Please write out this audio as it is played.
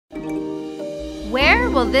Where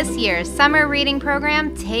will this year's summer reading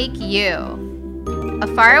program take you? A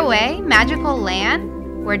faraway, magical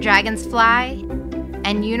land where dragons fly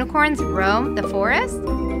and unicorns roam the forest?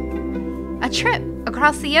 A trip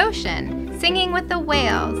across the ocean, singing with the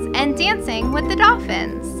whales and dancing with the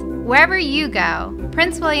dolphins? Wherever you go,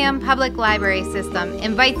 Prince William Public Library System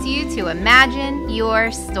invites you to imagine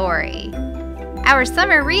your story. Our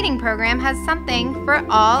summer reading program has something for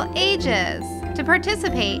all ages. To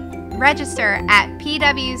participate, register at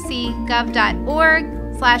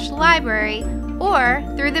pwcgov.org/library or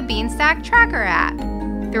through the Beanstack Tracker app.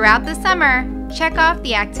 Throughout the summer, check off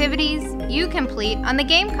the activities you complete on the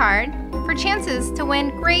game card for chances to win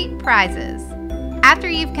great prizes. After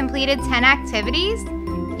you've completed 10 activities,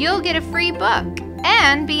 you'll get a free book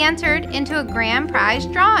and be entered into a grand prize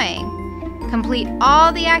drawing. Complete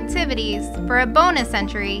all the activities for a bonus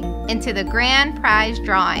entry into the grand prize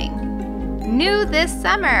drawing. New this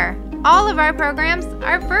summer, all of our programs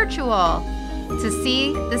are virtual. To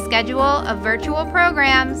see the schedule of virtual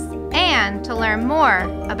programs and to learn more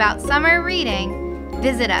about summer reading,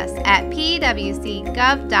 visit us at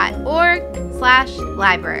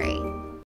pwcgov.org/library.